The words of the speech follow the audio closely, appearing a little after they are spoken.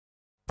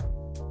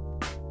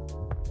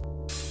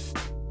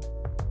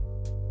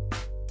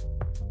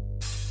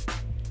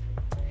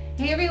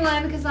Hey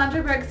everyone,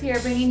 Cassandra Brooks here,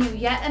 bringing you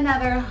yet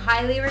another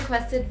highly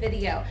requested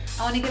video.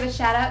 I want to give a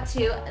shout out to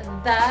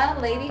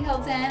the Lady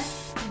Hilton,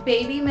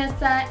 Baby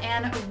Missa,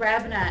 and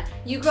Rebna.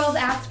 You girls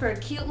asked for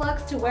cute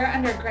looks to wear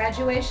under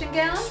graduation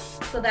gowns,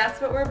 so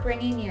that's what we're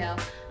bringing you.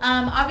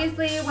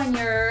 Obviously, when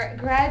you're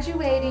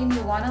graduating,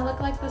 you want to look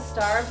like the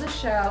star of the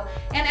show,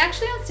 and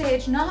actually on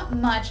stage, not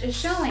much is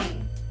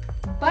showing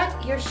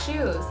but your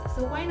shoes.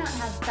 So why not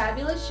have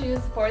fabulous shoes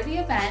for the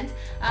event,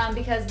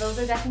 because those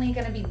are definitely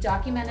going to be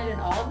documented in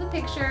all of the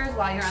pictures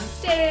while you're on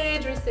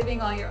stage,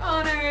 receiving all your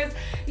honors,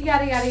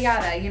 yada yada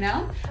yada, you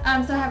know?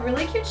 So have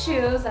really cute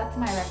shoes, that's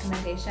my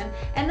recommendation.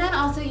 And then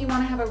also you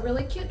want to have a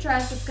really cute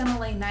dress that's going to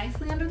lay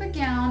nicely under the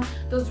gown.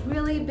 Those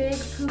really big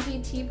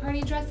poofy tea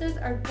party dresses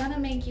are going to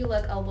make you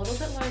look a little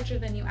bit larger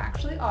than you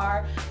actually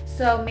are.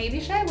 So maybe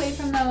shy away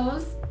from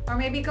those, or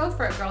maybe go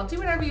for it, girl. Do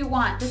whatever you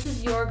want. This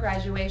is your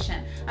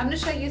graduation. I'm going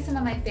to show you some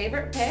of my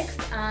favorite picks.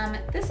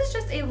 This is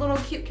just a little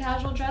cute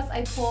casual dress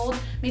I pulled.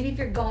 Maybe if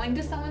you're going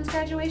to someone's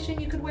graduation,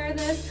 you could wear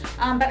this.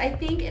 But I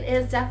think it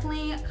is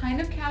definitely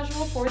kind of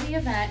casual for the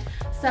event.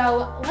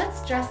 So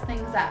let's dress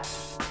things up.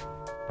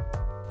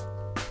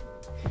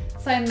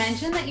 So I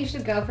mentioned that you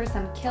should go for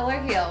some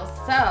killer heels.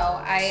 So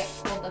I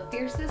pulled the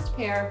fiercest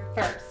pair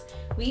first.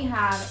 We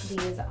have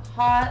these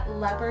hot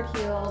leopard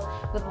heels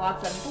with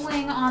lots of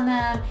bling on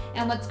them,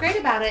 and what's great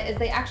about it is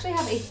they actually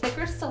have a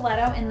thicker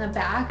stiletto in the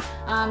back,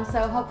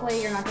 so hopefully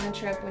you're not going to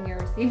trip when you're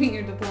receiving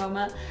your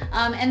diploma.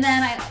 And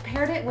then I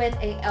paired it with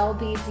a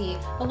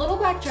LBD. The little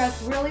black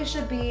dress really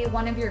should be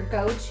one of your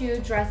go-to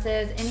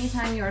dresses.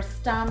 Anytime you're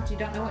stumped, you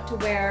don't know what to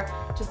wear,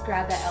 just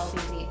grab that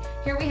LBD.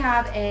 Here we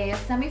have a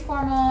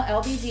semi-formal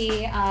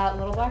LBD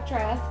little black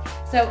dress.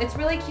 So it's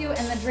really cute,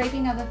 and the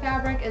draping of the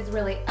fabric is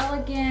really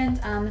elegant.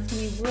 This can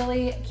be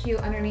really cute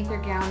underneath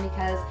your gown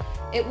because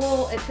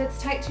it fits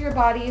tight to your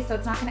body, so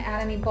it's not going to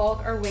add any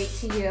bulk or weight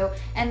to you.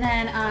 And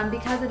then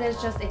because it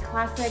is just a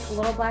classic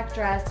little black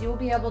dress, you'll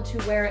be able to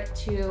wear it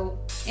to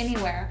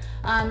anywhere.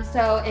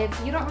 So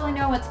if you don't really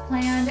know what's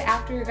planned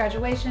after your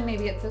graduation,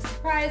 maybe it's a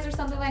surprise or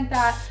something like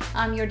that,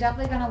 you're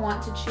definitely going to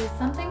want to choose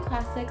something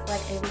classic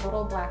like a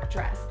little black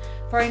dress.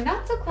 For a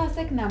not so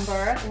classic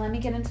number, let me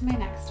get into my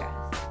next dress.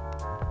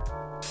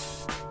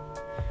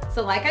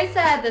 So like I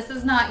said, this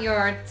is not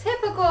your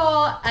typical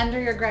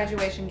under your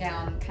graduation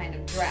gown kind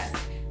of dress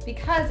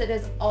because it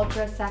is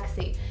ultra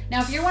sexy.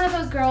 Now, if you're one of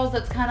those girls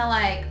that's kind of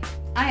like,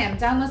 I am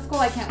done with school,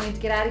 I can't wait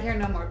to get out of here,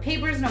 no more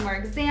papers, no more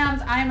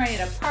exams, I'm ready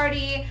to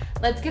party,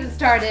 let's get it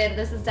started,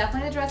 this is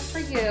definitely the dress for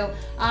you.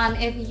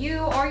 If you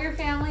or your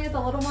family is a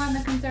little more on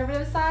the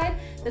conservative side,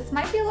 this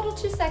might be a little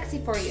too sexy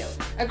for you.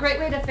 A great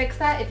way to fix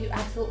that, if you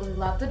absolutely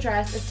love the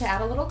dress, is to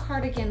add a little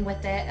cardigan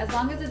with it. As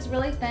long as it's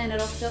really thin,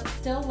 it'll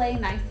still lay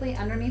nicely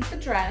underneath the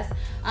dress.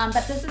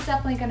 But this is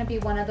definitely going to be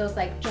one of those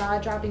like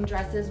jaw-dropping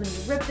dresses. When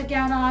you rip the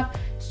gown off,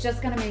 it's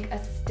just going to make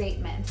a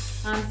statement.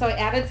 So I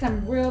added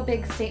some real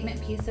big statement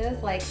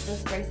pieces like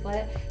this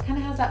bracelet. Kind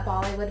of has that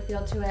Bollywood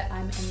feel to it.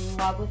 I'm in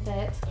love with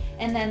it.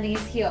 And then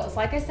these heels.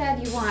 Like I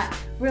said, you want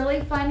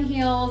really fun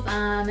heels.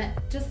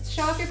 Just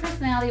show off your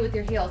personality with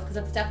your heels because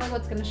that's definitely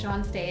what's going to show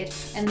on stage.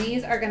 And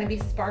these are going to be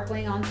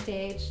sparkling on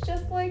stage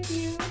just like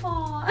you.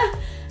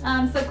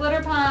 Aww. So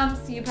glitter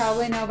pumps, you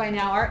probably know by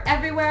now, are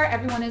everywhere.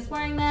 Everyone is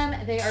wearing them.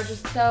 They are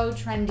just so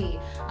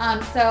trendy.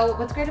 So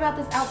what's great about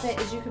this outfit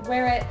is you could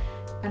wear it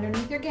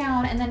underneath your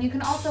gown, and then you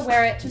can also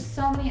wear it to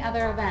so many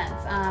other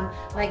events,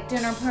 like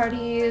dinner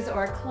parties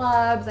or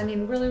clubs. I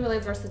mean, really, really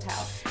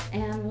versatile.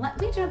 And let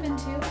me jump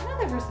into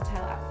another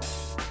versatile outfit.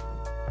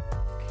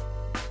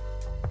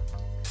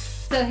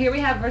 So here we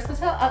have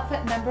versatile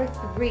outfit number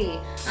 3.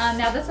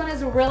 Now this one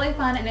is really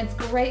fun and it's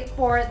great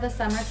for the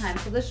summertime.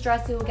 So this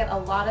dress you will get a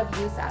lot of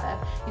use out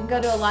of. You can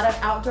go to a lot of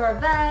outdoor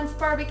events,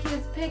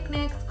 barbecues,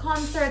 picnics,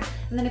 concerts,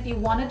 and then if you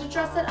wanted to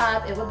dress it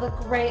up, it would look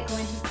great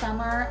going to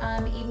summer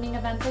evening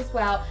events as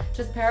well.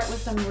 Just pair it with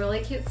some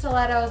really cute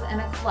stilettos and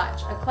a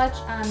clutch. A clutch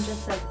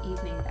just says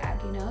evening bag,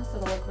 you know,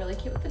 so it'll look really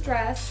cute with the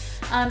dress.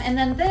 And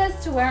then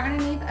this to wear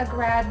underneath a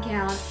grad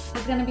gown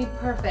is going to be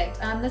perfect.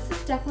 This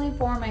is definitely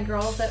for my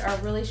girls that are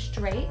really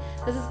straight.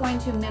 This is going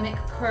to mimic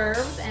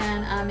curves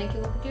and make you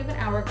look like you have an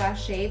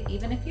hourglass shape,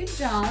 even if you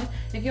don't.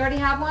 And if you already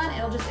have one,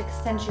 it'll just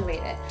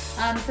accentuate it.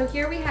 So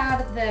here we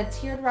have the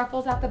tiered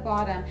ruffles at the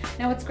bottom.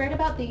 Now what's great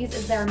about these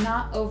is they're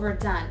not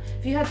overdone.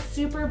 If you had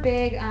super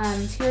big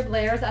tiered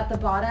layers at the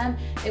bottom,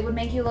 it would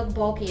make you look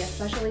bulky,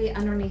 especially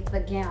underneath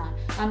the gown.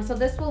 So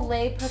this will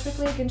lay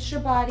perfectly against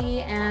your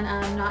body and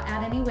not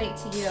add any weight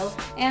to you.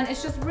 And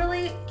it's just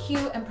really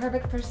cute and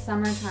perfect for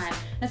summertime,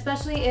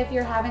 especially if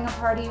you're having a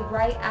party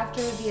right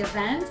after the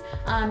event.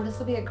 This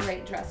will be a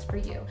great dress for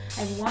you.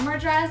 I have one more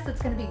dress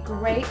that's going to be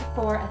great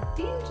for a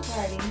themed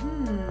party.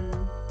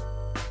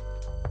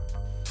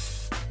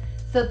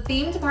 So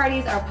themed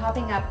parties are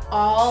popping up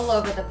all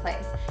over the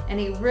place, and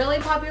a really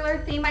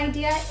popular theme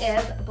idea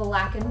is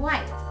black and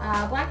white.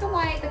 Black and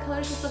white, the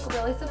colors just look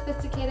really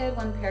sophisticated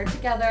when paired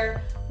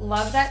together.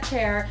 Love that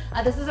chair.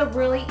 This is a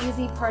really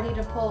easy party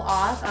to pull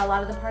off. A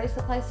lot of the party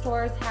supply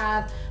stores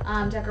have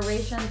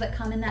decorations that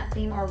come in that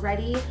theme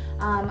already.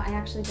 I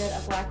actually did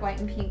a black, white,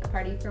 and pink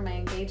party for my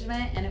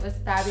engagement, and it was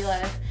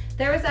fabulous.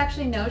 There is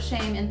actually no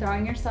shame in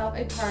throwing yourself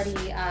a party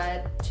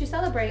to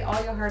celebrate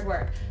all your hard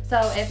work. So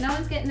if no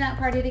one's getting that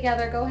party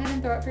together, go ahead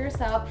and throw it for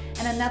yourself.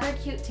 And another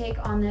cute take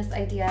on this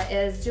idea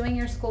is doing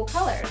your school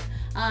colors.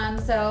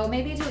 So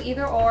maybe do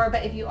either or,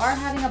 but if you are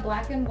having a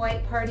black and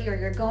white party or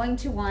you're going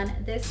to one,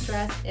 this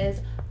dress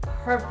is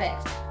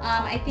perfect.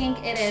 I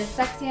think it is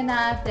sexy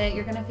enough that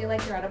you're gonna feel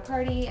like you're at a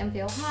party and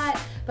feel hot,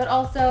 but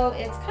also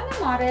it's kind of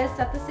modest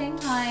at the same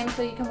time,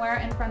 so you can wear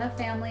it in front of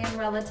family and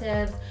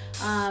relatives.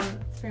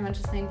 It's pretty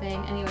much the same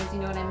thing. Anyways, you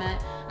know what I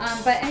meant.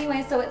 But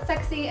anyway, so it's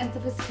sexy and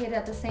sophisticated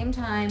at the same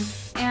time,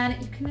 and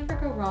you can never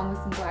go wrong with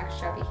some black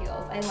strappy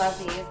heels. I love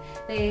these.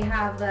 They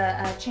have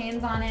the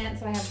chains on it,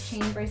 so I have a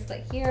chain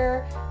bracelet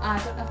here.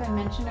 I don't know if I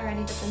mentioned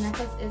already, but the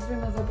necklace is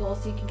removable,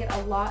 so you can get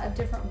a lot of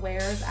different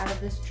wears out of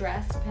this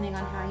dress depending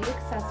on how you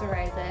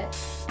accessorize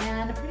it,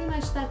 and pretty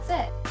much that's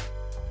it.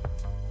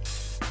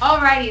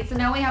 Alrighty, so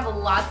now we have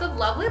lots of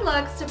lovely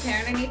looks to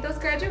pair underneath those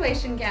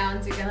graduation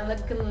gowns. You're gonna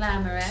look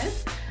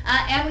glamorous.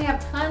 And we have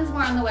tons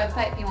more on the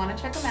website if you want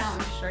to check them out.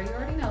 I'm sure you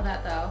already know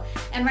that though.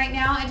 And right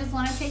now I just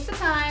want to take the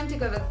time to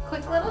give a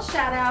quick little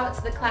shout out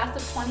to the class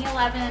of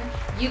 2011.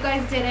 You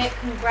guys did it.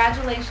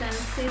 Congratulations.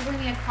 Please leave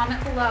me a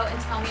comment below and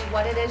tell me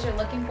what it is you're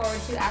looking forward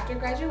to after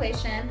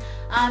graduation.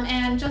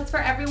 And just for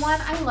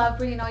everyone, I love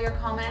reading all your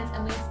comments,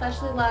 and we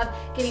especially love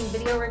getting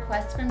video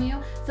requests from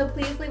you. So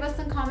please leave us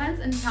some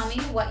comments and tell me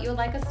what you would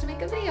like us to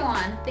make a video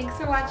on. Thanks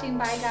for watching.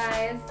 Bye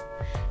guys.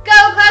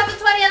 Go class of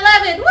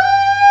 2011!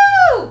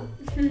 Woo!